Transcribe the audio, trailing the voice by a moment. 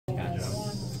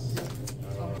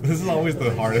This is always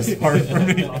the hardest part for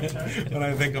me when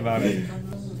I think about it.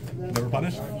 Never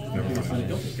punish? Never punish.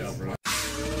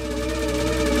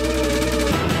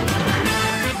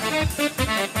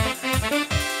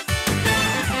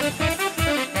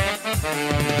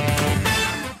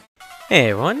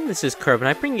 Hey everyone, this is Curb and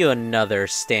I bring you another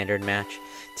standard match.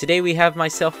 Today we have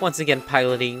myself once again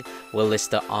piloting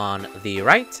Wilista on the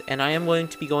right, and I am going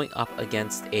to be going up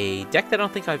against a deck that I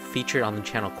don't think I've featured on the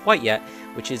channel quite yet,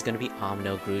 which is going to be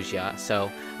Ominagruzia.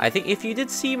 So I think if you did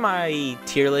see my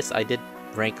tier list, I did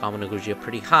rank Ominagruzia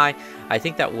pretty high. I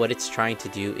think that what it's trying to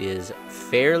do is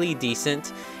fairly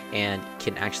decent and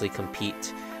can actually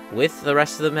compete with the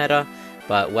rest of the meta.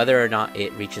 But whether or not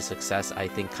it reaches success, I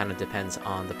think kind of depends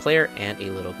on the player and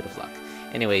a little bit of luck.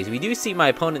 Anyways, we do see my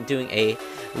opponent doing a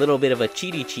little bit of a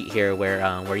cheat here where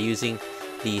we're using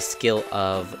the skill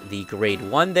of the grade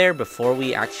 1 there before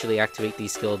we actually activate the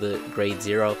skill of the grade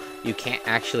 0. You can't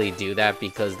actually do that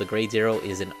because the grade 0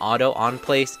 is an auto on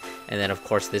place, and then of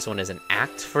course this one is an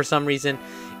act for some reason.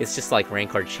 It's just like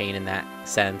rank card chain in that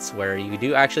sense, where you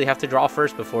do actually have to draw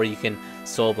first before you can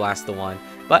soul blast the one.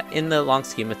 But in the long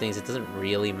scheme of things, it doesn't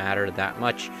really matter that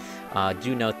much.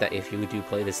 Do note that if you do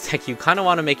play this deck, you kind of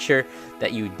want to make sure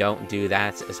that you don't do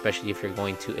that, especially if you're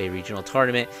going to a regional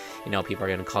tournament. You know, people are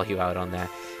going to call you out on that.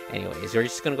 Anyways, we're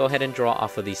just going to go ahead and draw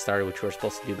off of the starter, which we were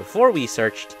supposed to do before we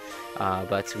searched.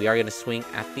 But we are going to swing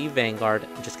at the Vanguard.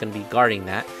 I'm just going to be guarding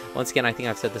that. Once again, I think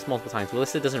I've said this multiple times,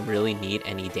 Wilista doesn't really need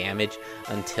any damage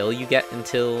until you get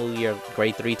until your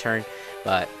grade 3 turn.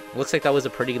 But looks like that was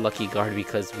a pretty lucky guard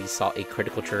because we saw a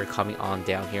critical trigger coming on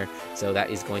down here. So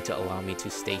that is going to allow me to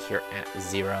stay here at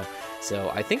 0. So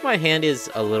I think my hand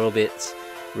is a little bit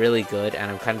really good,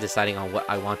 and I'm kind of deciding on what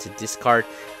I want to discard.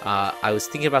 I was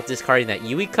thinking about discarding that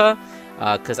Yuika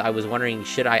because I was wondering,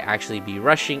 should I actually be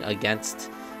rushing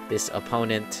against this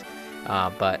opponent?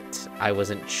 But I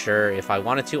wasn't sure if I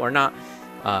wanted to or not.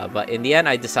 But in the end,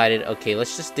 I decided, okay,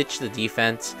 let's just ditch the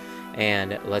defense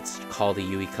and let's call the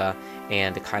Yuika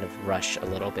and kind of rush a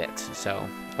little bit. So,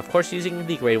 of course, using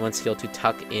the grade 1 skill to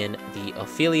tuck in the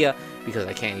Ophelia because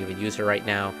I can't even use her right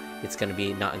now. It's going to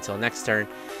be not until next turn.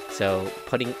 So,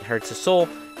 putting her to soul,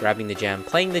 grabbing the gem,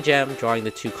 playing the gem, drawing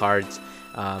the 2 cards,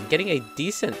 getting a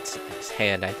decent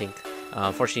hand, I think.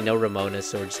 Unfortunately, no Ramona,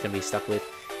 so we're just going to be stuck with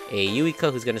a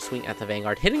Yuika who's going to swing at the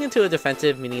Vanguard, hitting into a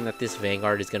defensive, meaning that this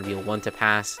Vanguard is going to be a 1 to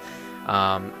pass,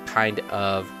 kind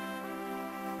of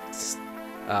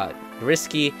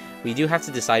risky. We do have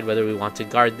to decide whether we want to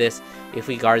guard this. If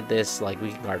we guard this, like,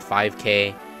 we can guard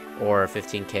 5k or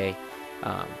 15k.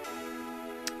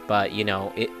 But, you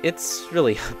know, it's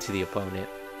really up to the opponent.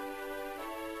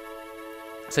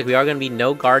 So we are going to be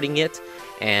no guarding it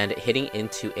and hitting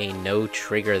into a no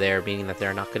trigger there, meaning that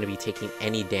they're not going to be taking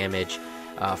any damage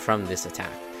from this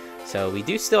attack. So we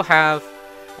do still have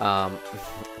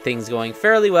things going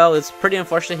fairly well. It's pretty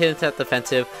unfortunate hitting that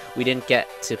defensive. We didn't get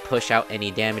to push out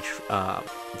any damage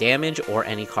or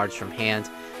any cards from hand,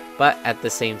 but at the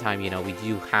same time, you know, you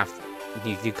do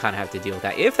kind of have to deal with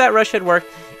that. If that rush had worked,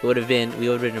 we would have been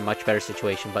in a much better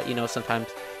situation. But you know, sometimes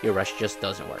your rush just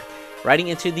doesn't work. Riding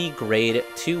into the grade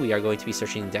 2, we are going to be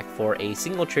searching the deck for a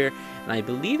single trigger, and I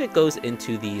believe it goes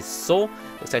into the soul.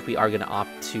 Looks like we are going to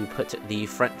opt to put the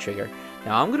front trigger.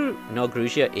 Now,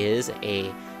 Ominagruzia is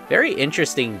a very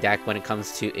interesting deck when it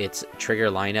comes to its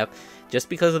trigger lineup. Just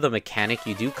because of the mechanic,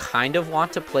 you do kind of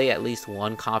want to play at least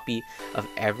 1 copy of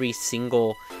every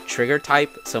single trigger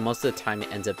type. So most of the time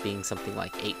it ends up being something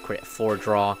like 8 crit, 4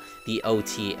 draw, the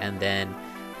OT, and then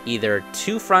either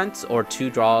 2 fronts or 2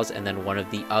 draws and then 1 of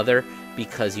the other,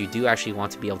 because you do actually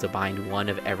want to be able to bind 1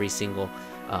 of every single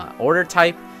order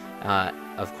type.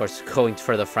 Of course, going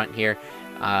for the front here,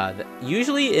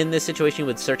 usually in this situation you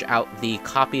would search out the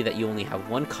copy that you only have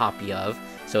 1 copy of.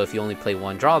 So if you only play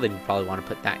 1 draw, then you probably want to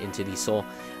put that into the soul.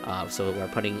 So we're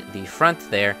putting the front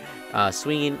there,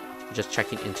 swinging, just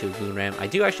checking into Goon Ram. I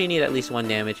do actually need at least 1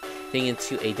 damage, hitting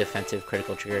into a defensive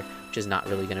critical trigger, which is not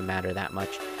really going to matter that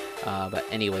much. But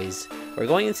anyways, we're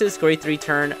going into this grade 3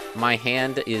 turn. My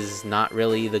hand is not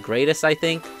really the greatest, I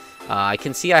think. I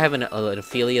can see I have an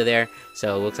Ophelia there,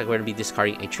 so it looks like we're going to be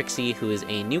discarding a Trixie, who is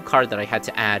a new card that I had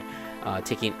to add,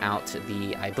 taking out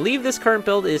the... I believe this current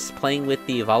build is playing with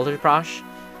the Valdebrosh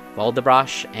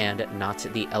and not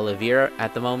the Elevira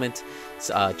at the moment. It's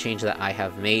a change that I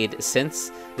have made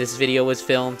since this video was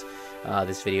filmed.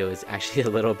 This video is actually a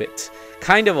little bit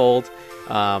kind of old,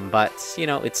 but you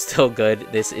know, it's still good.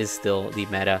 This is still the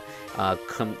meta,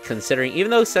 considering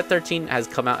even though set 13 has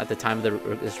come out at the time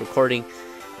of this recording,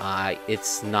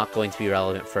 it's not going to be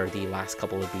relevant for the last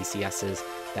couple of BCSs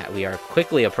that we are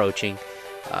quickly approaching.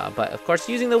 But of course,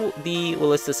 using the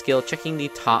Wilista skill, checking the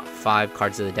top 5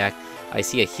 cards of the deck, I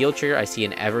see a heal trigger, I see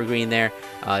an evergreen there.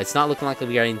 It's not looking like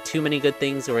we're getting too many good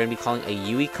things. We're going to be calling a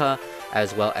Yuika,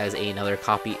 as well as another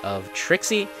copy of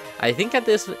Trixie. I think at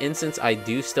this instance, I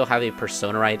do still have a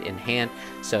Persona Ride in hand,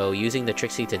 so using the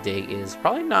Trixie to dig is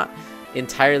probably not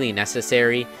entirely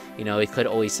necessary. You know, it could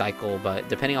always cycle, but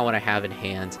depending on what I have in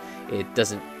hand,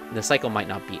 the cycle might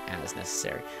not be as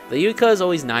necessary. The Yuika is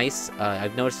always nice.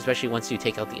 I've noticed, especially once you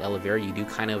take out the Elevira, you do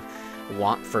kind of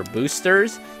want for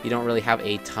boosters. You don't really have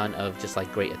a ton of just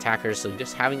like great attackers, so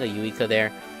just having a Yuika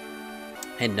there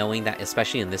and knowing that,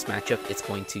 especially in this matchup, it's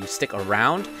going to stick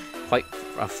around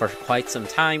for quite some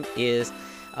time is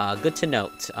good to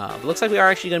note. Looks like we are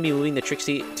actually going to be moving the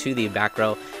Trixie to the back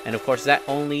row, and of course that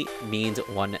only means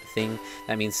one thing.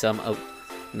 That means some of,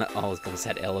 I was going to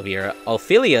say Elevira,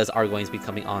 Ophelias are going to be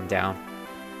coming on down,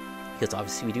 because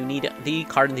obviously we do need the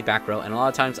card in the back row, and a lot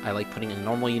of times I like putting a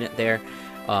normal unit there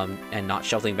and not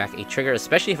shuffling back a trigger,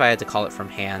 especially if I had to call it from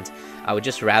hand. I would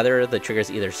just rather the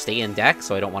triggers either stay in deck,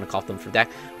 so I don't want to call them from deck,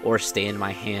 or stay in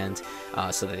my hand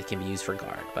so that they can be used for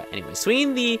guard. But anyway,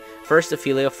 swinging the first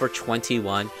Ophelia for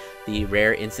 21, the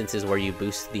rare instances where you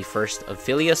boost the first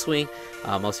Ophelia swing,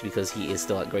 mostly because he is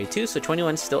still at grade 2, so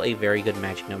 21 is still a very good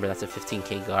magic number. That's a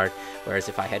 15k guard, whereas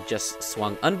if I had just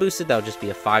swung unboosted, that would just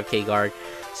be a 5k guard,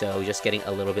 so just getting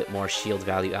a little bit more shield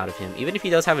value out of him. Even if he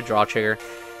does have a draw trigger,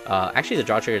 actually the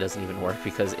draw trigger doesn't even work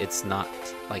because it's not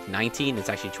like 19, it's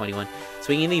actually 21.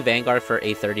 Swinging the Vanguard for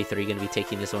a 33, going to be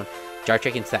taking this one, jar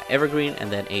check into that evergreen,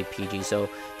 and then a PG. So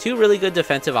 2 really good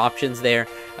defensive options there,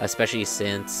 especially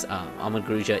since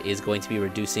Ominagruzia is going to be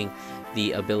reducing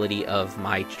the ability of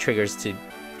my triggers to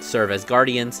serve as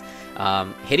guardians.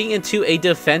 Hitting into a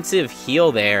defensive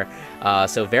heal there,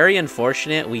 so very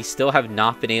unfortunate. We still have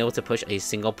not been able to push a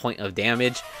single point of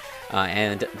damage.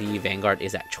 And the Vanguard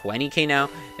is at 20k now.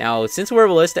 Now, since we're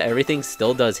Wilista, everything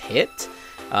still does hit,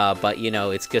 but, you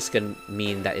know, it's just going to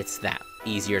mean that it's that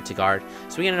easier to guard.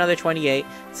 So we get another 28.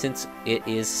 Since it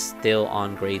is still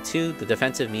on grade 2, the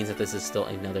defensive means that this is still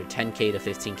another 10k to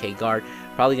 15k guard.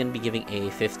 Probably going to be giving a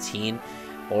 15,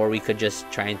 or we could just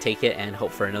try and take it and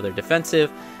hope for another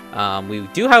defensive. We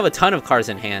do have a ton of cards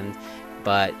in hand,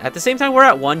 but at the same time, we're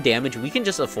at 1 damage. We can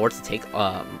just afford to take,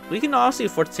 we can honestly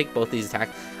afford to take both these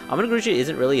attacks. Ominagruzia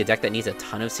isn't really a deck that needs a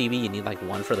ton of CB. You need like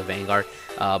 1 for the Vanguard,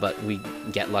 but we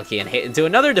get lucky and hit into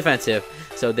another defensive.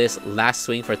 So this last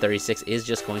swing for 36 is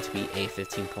just going to be a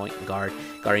 15-point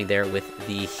guarding there with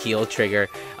the heal trigger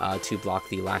to block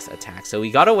the last attack. So we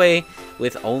got away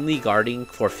with only guarding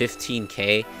for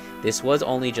 15k. This was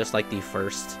only just like the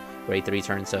first grade 3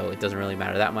 turn, so it doesn't really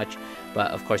matter that much.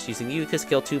 But of course, using the Yuika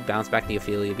skill to bounce back the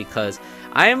Ophelia, because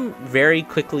I am very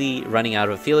quickly running out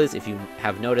of Ophelias. If you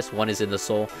have noticed, 1 is in the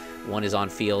soul, 1 is on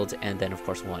field, and then of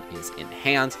course 1 is in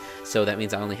hand. So that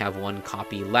means I only have 1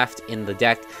 copy left in the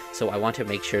deck. So I want to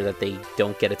make sure that they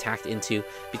don't get attacked into,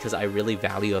 because I really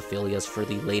value Ophelias for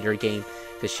the later game,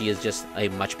 because she is just a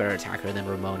much better attacker than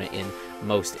Ramona in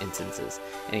most instances.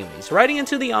 Anyways, riding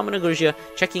into the Ominagruzia,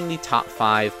 checking the top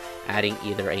 5, adding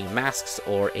either a Masks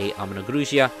or a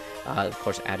Ominagruzia. Of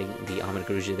course, adding the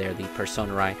Ominagruzia there, the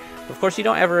Persona Ride. Of course, you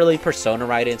don't ever really Persona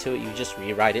Ride into it. You just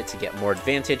rewrite it to get more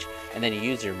advantage, and then you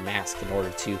use your Mask in order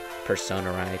to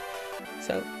Persona Ride.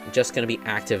 So, just going to be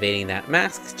activating that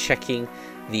Mask, checking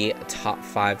the top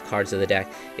 5 cards of the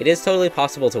deck. It is totally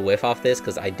possible to whiff off this,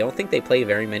 because I don't think they play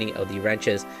very many of the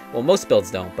wrenches. Well, most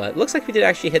builds don't, but it looks like we did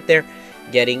actually hit there,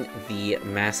 getting the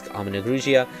Mask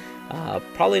Ominagruzia.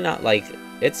 Probably not like,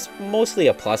 it's mostly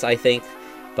a plus, I think.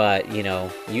 But, you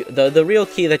know, the real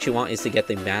key that you want is to get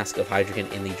the Mask of Hydreigon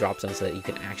in the drop zone so that you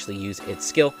can actually use its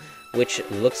skill, which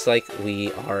looks like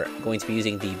we are going to be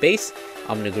using the base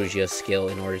Ominagruzia skill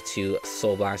in order to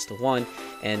Soul Blast 1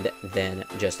 and then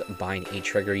just bind a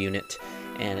trigger unit.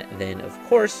 And then, of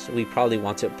course, we probably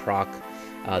want to proc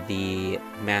the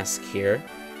Mask here.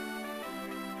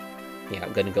 Yeah,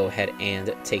 I'm going to go ahead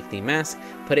and take the Mask,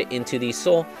 put it into the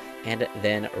Soul, and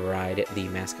then ride the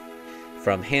Mask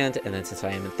from hand. And then since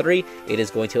I am in 3, it is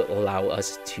going to allow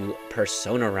us to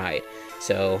Persona Ride.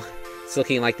 So it's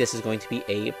looking like this is going to be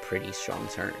a pretty strong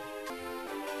turn.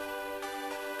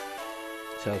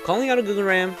 So calling out a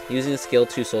Gugaram, using a skill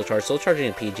to Soul Charge. Soul Charging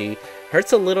a PG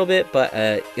hurts a little bit, but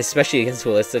especially against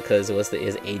Wilista, because Wilista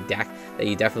is a deck that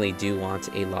you definitely do want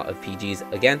a lot of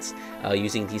PGs against.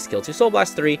 Using the skill to Soul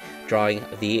Blast 3, drawing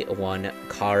the 1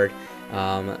 card.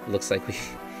 Looks like we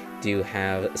do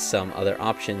have some other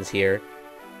options here.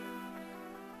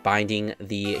 Binding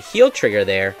the heal trigger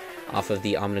there off of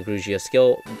the Ominagruzia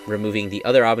skill, removing the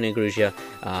other Ominagruzia.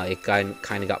 It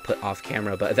kind of got put off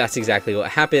camera, but that's exactly what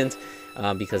happened.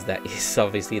 because that is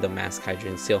obviously the Mask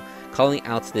Hydra Seal. Calling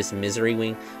out this Misery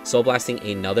Wing, Soul Blasting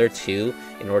another 2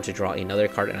 in order to draw another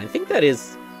card, and I think that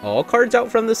is all cards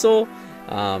out from the Soul.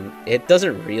 It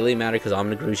doesn't really matter because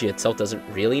Ominagruzia itself doesn't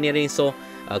really need any Soul.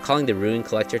 Calling the Ruin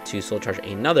Collector to Soul Charge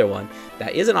another one.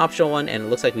 That is an optional one, and it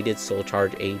looks like we did Soul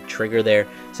Charge a trigger there.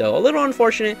 So a little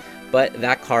unfortunate, but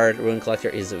that card, Ruin Collector,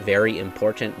 is very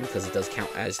important because it does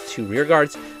count as 2 rear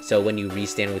guards. So when you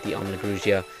restand with the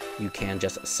Ominagruzia, you can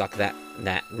just suck that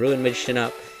Ruin Magician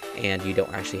up, and you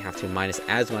don't actually have to minus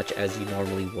as much as you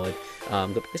normally would.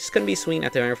 It's going to be swinging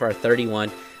at the Vanguard for our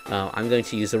 31. I'm going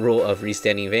to use the rule of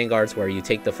restanding Vanguards, where you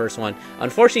take the first one.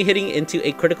 Unfortunately, hitting into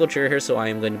a critical trigger here, so I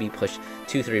am going to be pushed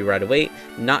 2-3 right away,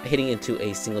 not hitting into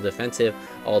a single defensive.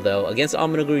 Although against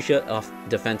Ominagruzia,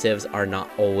 defensives are not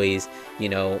always, you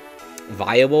know,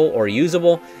 viable or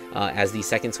usable, as the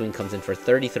second swing comes in for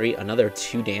 33, another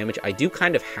 2 damage. I do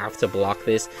kind of have to block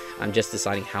this. I'm just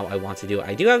deciding how I want to do it.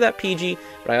 I do have that PG,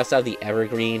 but I also have the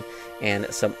Evergreen and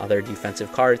some other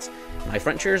defensive cards. My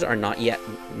front triggers are not yet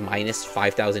minus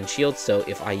 5,000 shields, so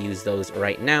if I use those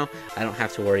right now, I don't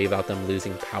have to worry about them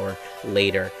losing power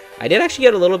later. I did actually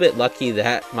get a little bit lucky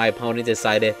that my opponent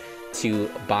decided to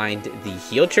bind the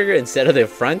heal trigger instead of the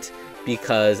front,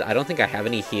 because I don't think I have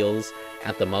any heals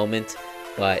at the moment,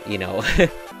 but you know,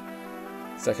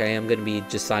 it's like I am going to be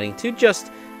deciding to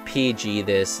just PG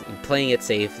this, playing it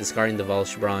safe, discarding the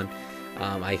Volstbron.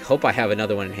 I hope I have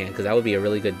another one in hand, because that would be a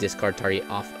really good discard target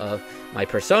off of my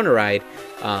Persona Ride,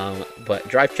 but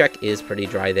Drive Check is pretty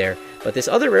dry there. But this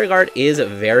other rear guard is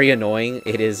very annoying.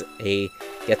 It is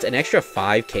gets an extra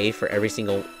 5k for every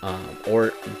single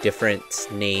or different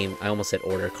name, I almost said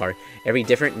order card, every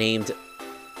different named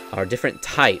or different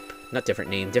type, not different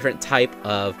name, different type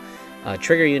of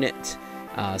trigger unit.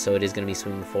 So it is going to be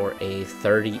swinging for a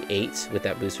 38 with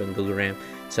that boost from Google Ram.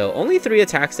 So only 3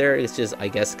 attacks there. It's just, I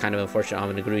guess, kind of unfortunate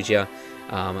on Ominagruzia.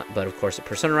 But of course, a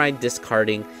Persona Ride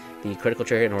discarding the critical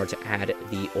trigger in order to add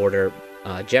the order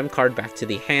gem card back to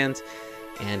the hand.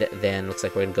 And then looks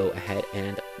like we're going to go ahead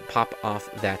and pop off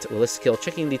that Wilista skill,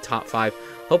 checking the top 5,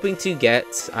 hoping to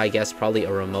get, I guess, probably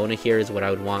a Ramona here is what I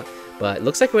would want. But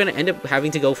looks like we're going to end up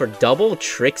having to go for double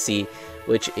Trixie,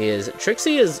 which is,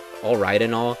 Trixie is alright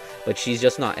and all, but she's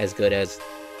just not as good as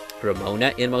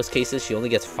Ramona in most cases. She only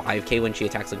gets 5k when she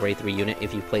attacks a grade 3 unit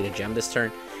if you played a gem this turn,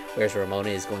 whereas Ramona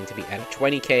is going to be at a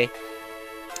 20k.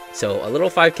 So a little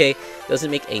 5k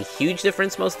doesn't make a huge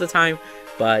difference most of the time,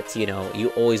 but you know, you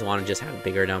always want to just have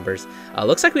bigger numbers.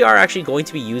 Looks like we are actually going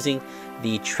to be using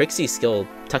the Trixie skill,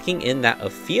 tucking in that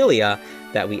Ophelia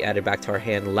that we added back to our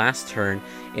hand last turn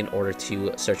in order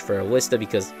to search for a Wilista,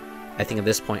 because I think at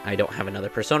this point I don't have another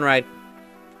Persona Ride,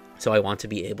 so I want to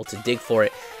be able to dig for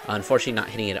it. Unfortunately, not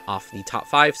hitting it off the top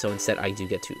 5, so instead I do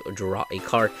get to draw a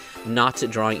card, not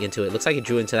drawing into it. Looks like it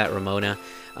drew into that Ramona,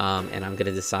 and I'm going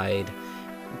to decide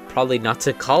probably not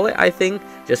to call it, I think,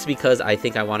 just because I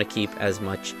think I want to keep as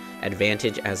much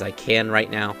advantage as I can right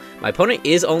now. My opponent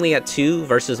is only at 2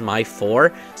 versus my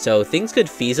 4, so things could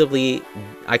feasibly,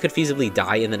 I could feasibly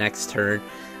die in the next turn.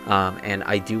 And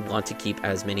I do want to keep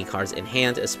as many cards in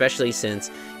hand, especially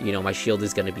since, you know, my shield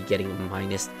is going to be getting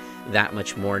minus that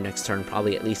much more next turn,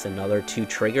 probably at least another 2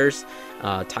 triggers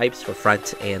types for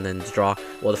front and then draw.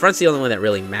 Well, the front's the only one that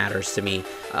really matters to me,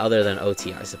 other than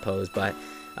OT, I suppose, but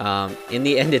in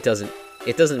the end it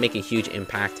doesn't make a huge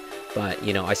impact, but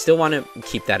you know, I still want to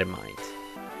keep that in mind.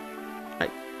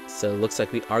 Alright, so it looks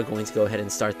like we are going to go ahead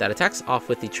and start that attacks off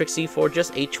with the Trixie for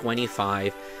just a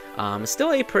 25.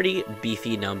 Still a pretty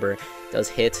beefy number. Does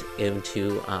hit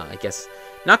into, I guess,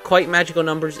 not quite magical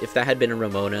numbers. If that had been a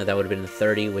Ramona, that would have been a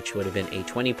 30, which would have been a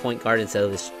 20-point guard instead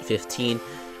of this 15,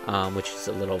 which is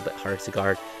a little bit hard to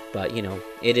guard. But, you know,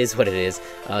 it is what it is.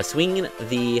 Swinging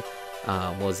the,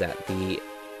 what was that? The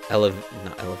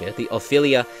the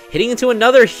Ophelia, hitting into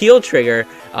another heal trigger,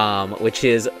 which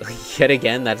is, yet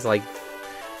again, that's like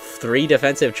 3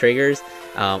 defensive triggers,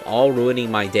 all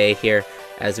ruining my day here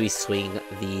as we swing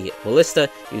the Wilista,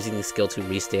 using the skill to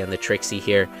restand the Trixie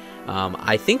here.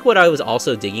 I think what I was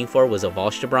also digging for was a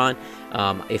Volstbron.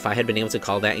 If I had been able to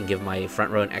call that and give my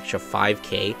front row an extra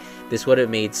 5k, this would have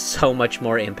made so much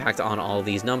more impact on all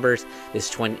these numbers. This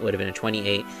 20 would have been a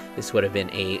 28, this would have been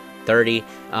a 30,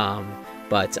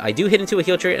 but I do hit into a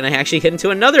heal trigger, and I actually hit into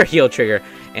another heal trigger,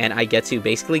 and I get to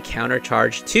basically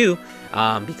countercharge 2,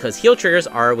 because heal triggers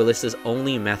are Wilista's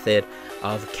only method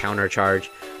of countercharge.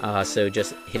 So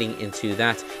just hitting into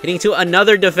that, hitting into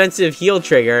another defensive heal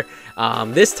trigger.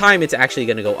 This time it's actually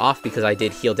going to go off because I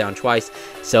did heal down twice.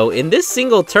 So in this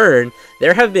single turn,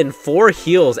 there have been 4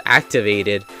 heals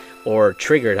activated, or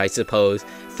triggered, I suppose,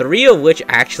 3 of which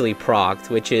actually procced,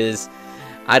 which is,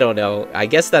 I don't know. I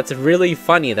guess that's really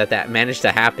funny that that managed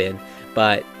to happen,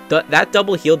 but that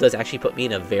double heal does actually put me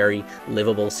in a very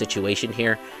livable situation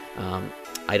here.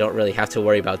 I don't really have to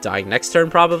worry about dying next turn,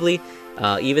 probably.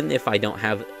 Even if I don't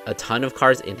have a ton of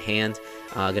cards in hand,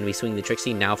 going to be swinging the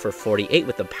Trixie now for 48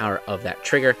 with the power of that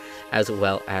trigger, as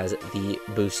well as the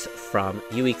boost from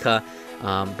Yuika.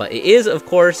 But it is, of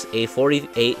course, a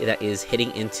 48 that is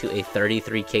hitting into a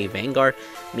 33k Vanguard,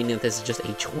 meaning that this is just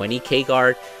a 20k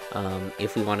guard.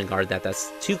 If we want to guard that,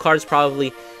 that's 2 cards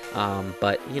probably.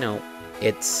 But, you know,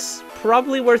 it's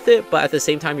probably worth it, but at the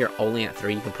same time, you're only at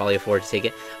 3. You can probably afford to take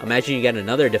it. Imagine you get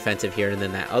another defensive here, and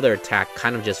then that other attack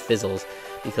kind of just fizzles,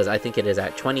 because I think it is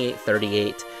at 28,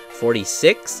 38,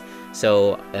 46.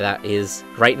 So that is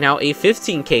right now a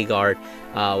 15k guard,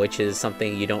 which is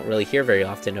something you don't really hear very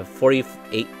often. A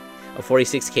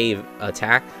 46k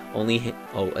attack only hit,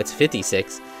 oh, it's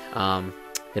 56.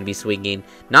 Gonna be swinging,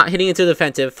 not hitting into the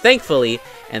defensive, thankfully,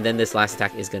 and then this last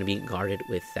attack is gonna be guarded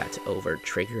with that over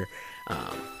trigger.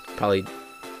 Probably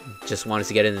just wanted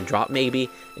to get in the drop maybe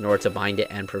in order to bind it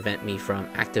and prevent me from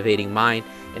activating mine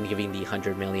and giving the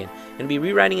 100 million. And be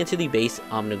rewriting into the base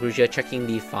Ominagruzia, checking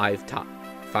the 5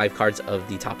 cards of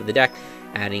the top of the deck,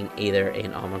 adding either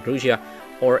an Ominagruzia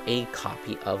or a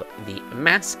copy of the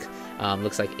mask.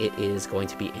 Looks like it is going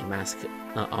to be a mask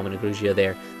Ominagruzia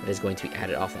there that is going to be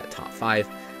added off that top 5.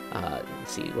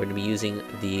 Let's see, we're going to be using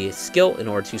the skill in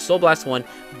order to Soul Blast 1,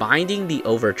 binding the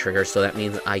over trigger, so that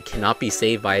means I cannot be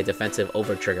saved by a defensive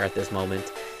over trigger at this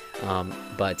moment.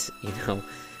 But, you know,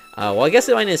 well, I guess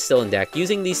the mine is still in deck,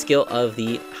 using the skill of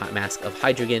the Mask of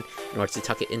Hydrogen in order to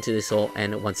tuck it into the soul,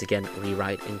 and once again,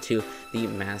 rewrite into the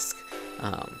mask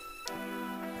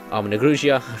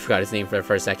Ominagruzia. I forgot his name for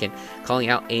a second. Calling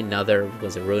out another,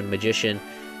 was a Ruined Magician,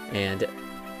 and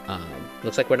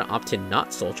looks like we're going to opt to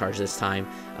not Soul Charge this time.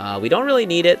 We don't really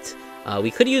need it. We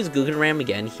could use Guggenram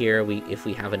again here if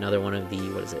we have another one of the,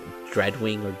 what is it,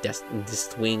 Dreadwing or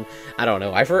Distwing? I don't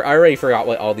know. I already forgot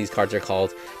what all these cards are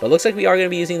called. But it looks like we are going to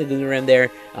be using the Guggenram there,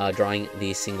 drawing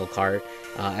the single card.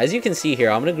 As you can see here,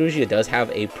 Ominagruzia does have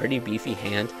a pretty beefy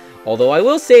hand. Although I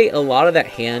will say a lot of that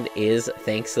hand is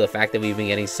thanks to the fact that we've been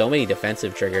getting so many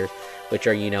defensive triggers, which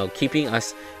are, you know, keeping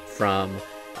us from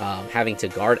having to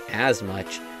guard as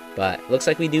much. But looks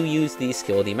like we do use the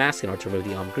skill of the mask in order to remove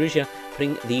the Ominagruzia,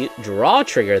 putting the draw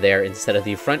trigger there instead of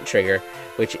the front trigger,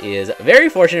 which is very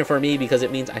fortunate for me because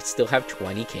it means I still have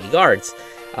 20k guards.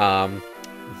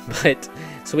 But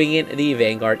swinging the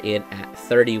Vanguard in at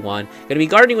 31. Going to be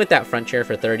guarding with that front trigger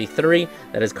for 33.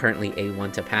 That is currently a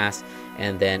 1 to pass.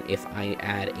 And then if I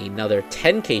add another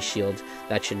 10k shield,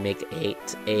 that should make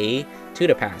it a 2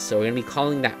 to pass. So we're going to be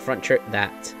calling that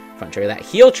that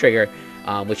heal trigger,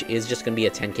 which is just going to be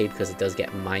a 10k because it does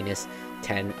get minus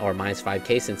 10 or minus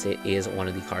 5k since it is one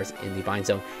of the cards in the bind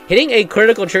zone. Hitting a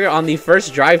critical trigger on the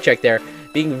first drive check there,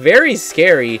 being very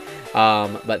scary,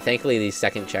 but thankfully the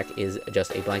second check is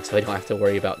just a blank, so I don't have to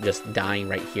worry about just dying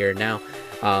right here now.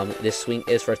 This swing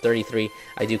is for 33.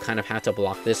 I do kind of have to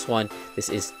block this one. This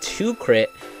is 2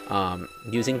 crit,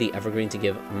 using the Evergreen to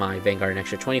give my Vanguard an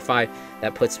extra 25.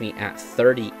 That puts me at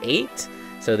 38.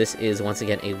 So this is once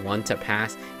again a 1 to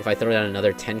pass. If I throw down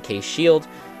another 10k shield,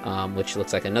 which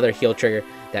looks like another heal trigger,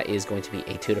 that is going to be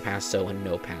a 2 to pass, so a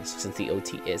no pass since the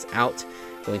OT is out.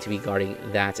 Going to be guarding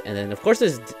that, and then of course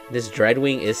this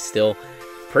Dreadwing is still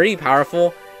pretty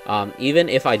powerful. Even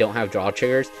if I don't have draw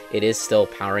triggers, it is still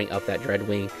powering up that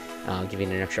Dreadwing,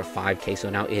 giving an extra 5k. So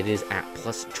now it is at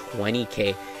plus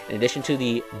 20k. In addition to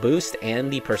the boost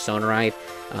and the Persona Ride,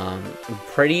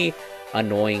 pretty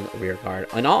annoying rear guard.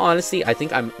 In all honesty, I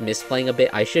think I'm misplaying a bit.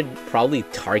 I should probably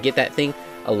target that thing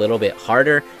a little bit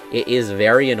harder. It is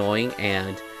very annoying,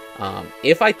 and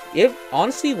if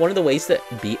honestly, one of the ways to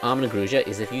beat Ominagruzia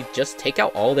is if you just take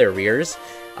out all their rears.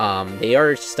 They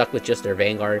are stuck with just their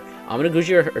Vanguard.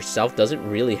 Ominagruzia herself doesn't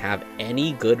really have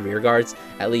any good rear guards,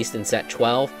 at least in set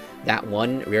 12. That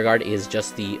one rear guard is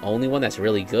just the only one that's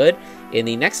really good. In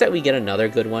the next set, we get another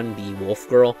good one, the Wolf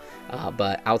Girl.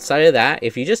 But outside of that,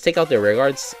 if you just take out their rear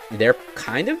guards, they're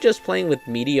kind of just playing with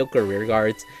mediocre rear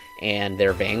guards and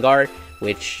their Vanguard,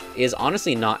 which is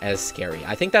honestly not as scary.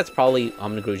 I think that's probably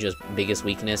Ominagruzia's biggest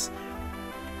weakness.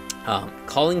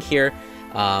 Calling here,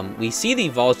 we see the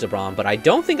Vals de Braum, but I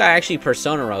don't think I actually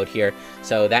Persona Road here,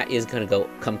 so that is going to go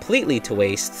completely to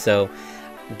waste. So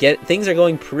things are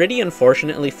going pretty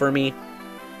unfortunately for me.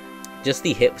 Just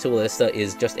the hit to Wilista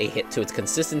is just a hit to its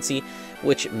consistency,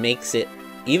 which makes it,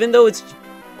 even though it's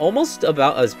almost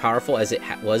about as powerful as it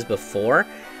was before,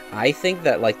 I think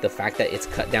that like the fact that it's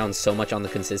cut down so much on the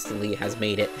consistently has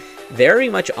made it very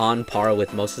much on par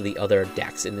with most of the other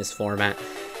decks in this format.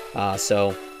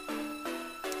 So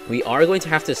We are going to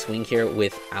have to swing here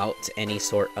without any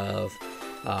sort of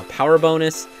power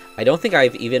bonus. I don't think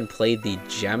I've even played the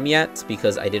gem yet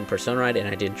because I didn't Persona Ride and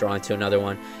I did draw into another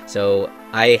one. So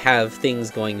I have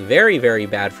things going very, very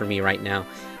bad for me right now.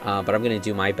 But I'm going to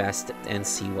do my best and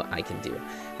see what I can do.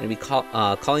 I'm going to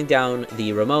be calling down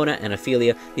the Ramona and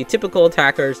Ophelia. The typical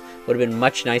attackers would have been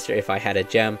much nicer if I had a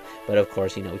gem. But of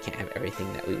course, you know, we can't have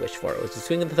everything that we wish for. It was a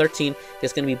swing of the 13.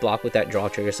 It's going to be blocked with that draw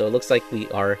trigger. So it looks like we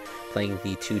are playing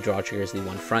the 2 draw triggers, the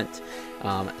 1 front.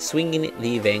 Swinging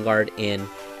the Vanguard in.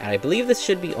 And I believe this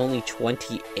should be only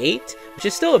 28, which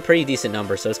is still a pretty decent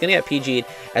number. So it's going to get PG'd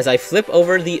as I flip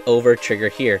over the over trigger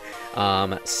here.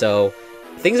 So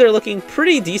things are looking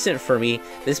pretty decent for me.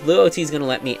 This blue OT is going to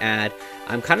let me add.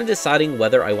 I'm kind of deciding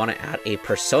whether I want to add a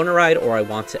Persona Ride or I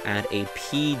want to add a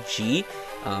PG.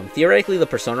 Theoretically, the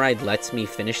Persona Ride lets me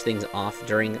finish things off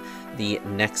during the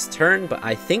next turn, but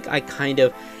I think I kind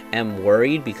of am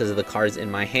worried because of the cards in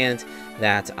my hand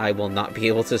that I will not be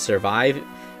able to survive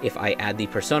if I add the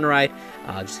Persona Ride.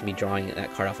 Just going to be drawing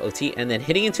that card off OT and then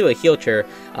hitting into a heal trigger.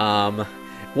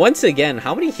 Once again,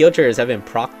 how many heal triggers have been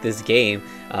procced this game?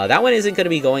 That one isn't going to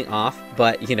be going off,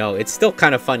 but you know, it's still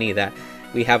kind of funny that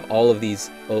we have all of these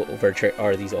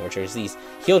these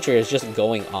heal triggers just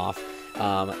going off.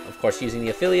 Of course, using the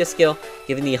Ophelia skill,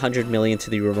 giving the 100 million to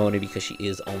the Ramona because she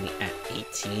is only at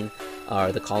 18.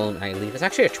 The column, I believe, is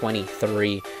actually at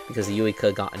 23 because the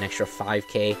Yuika got an extra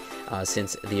 5k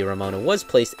since the Ramona was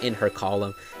placed in her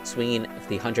column. Swinging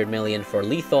the 100 million for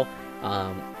lethal.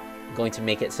 Going to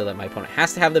make it so that my opponent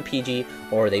has to have the PG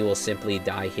or they will simply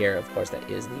die here. Of course,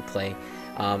 that is the play.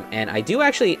 And they do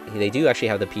actually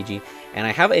have the PG. And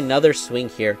I have another swing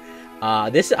here.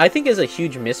 This, I think, is a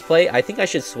huge misplay. I think I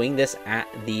should swing this at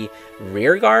the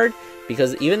rear guard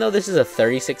because even though this is a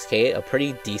 36k, a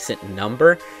pretty decent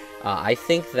number, I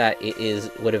think that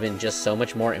it would have been just so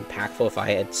much more impactful if I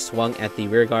had swung at the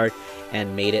rear guard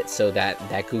and made it so that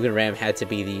Guggen Ram had to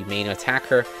be the main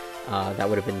attacker. That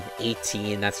would have been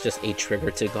 18. That's just a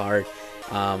trigger to guard.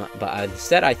 But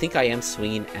instead, I think I am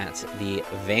swinging at the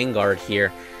Vanguard here,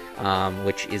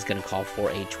 which is going to call for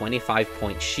a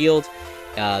 25-point shield.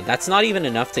 That's not even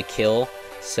enough to kill,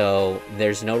 so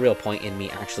there's no real point in me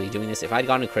actually doing this. If I'd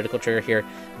gotten a critical trigger here,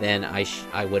 then I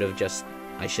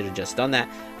should have just done that,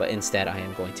 but instead I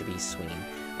am going to be swinging.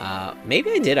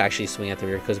 Maybe I did actually swing at the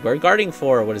rear because we're guarding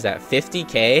for, what is that,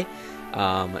 50k?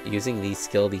 Using the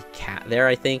skill, the cat there,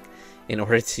 I think, in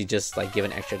order to just like give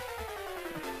an extra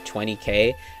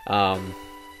 20k.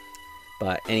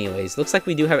 But anyways, looks like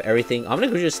we do have everything.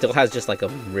 Ominagruzia still has just like a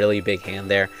really big hand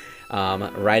there.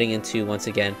 Riding into, once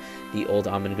again, the old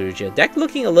Ominagruzia deck,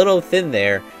 looking a little thin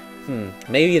there.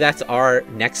 Maybe that's our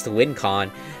next win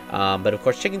con. But of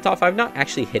course, checking top 5, not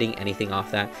actually hitting anything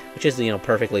off that, which is, you know,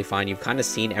 perfectly fine. You've kind of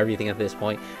seen everything at this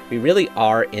point. We really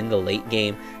are in the late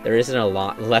game. There isn't a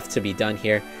lot left to be done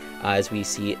here. As we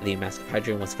see the Mask of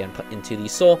Hydra once again put into the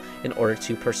Soul in order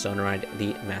to Persona Ride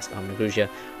the Mask of Ominagruzia,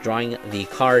 drawing the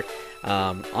card.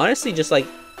 Honestly, just like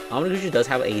Ominagruzia does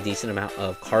have a decent amount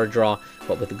of card draw,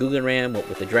 what with the Guggen Ram, what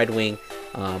with the Dreadwing,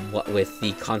 what with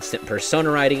the constant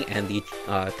Persona Riding and the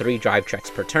 3 drive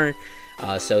treks per turn.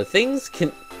 So things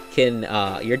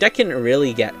your deck can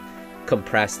really get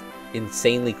compressed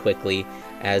insanely quickly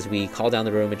as we call down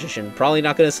the Ruin Magician. Probably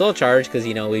not going to slow charge because,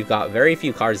 you know, we've got very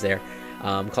few cards there.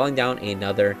 Calling down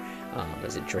another,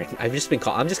 is it Dread? I'm just going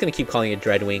to keep calling it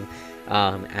Dreadwing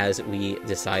as we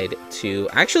decide to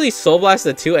actually Soul Blast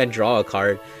the 2 and draw a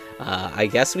card. I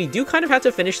guess we do kind of have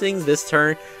to finish things this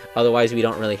turn, otherwise we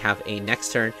don't really have a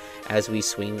next turn as we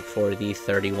swing for the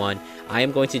 31. I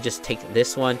am going to just take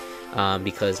this one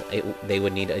because they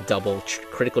would need a double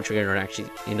critical trigger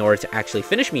in order to actually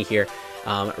finish me here.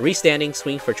 Restanding,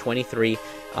 swing for 23.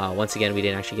 Once again, we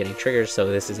didn't actually get any triggers, so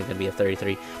this isn't going to be a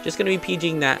 33. Just going to be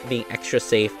PGing that, being extra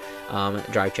safe,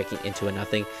 drive checking into a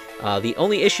nothing. The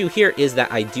only issue here is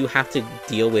that I do have to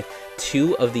deal with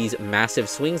 2 of these massive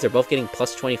swings. They're both getting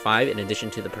plus 25 in addition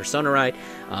to the Persona Ride,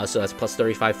 so that's plus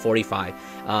 35,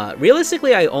 45.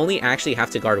 Realistically, I only actually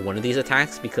have to guard 1 of these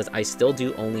attacks because I still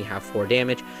do only have 4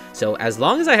 damage. So as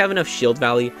long as I have enough shield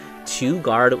value to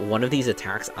guard 1 of these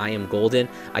attacks, I am golden.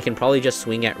 I can probably just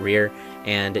swing at rear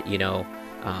and, you know,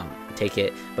 take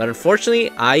it. But unfortunately,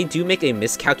 I do make a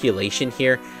miscalculation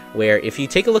here where if you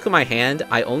take a look at my hand,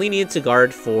 I only need to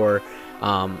guard for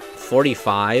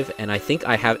 45, and I think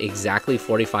I have exactly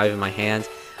 45 in my hand.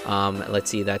 Let's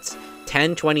see, that's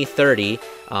 10, 20, 30.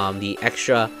 The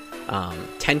extra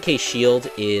 10k shield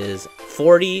is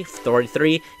 40,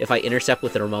 43. If I intercept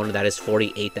with the Ramona, that is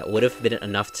 48. That would have been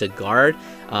enough to guard.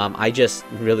 I just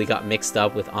really got mixed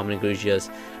up with Ominagruzia's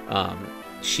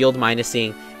shield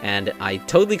minusing, and I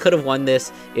totally could have won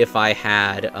this if I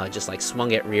had just like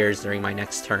swung at rears during my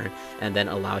next turn and then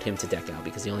allowed him to deck out,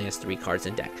 because he only has 3 cards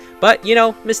in deck. But, you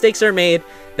know, mistakes are made.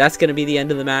 That's going to be the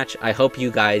end of the match. I hope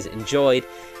you guys enjoyed,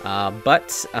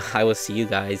 but I will see you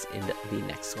guys in the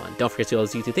next one. Don't forget to do all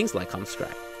those YouTube things, like, comment,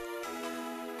 subscribe.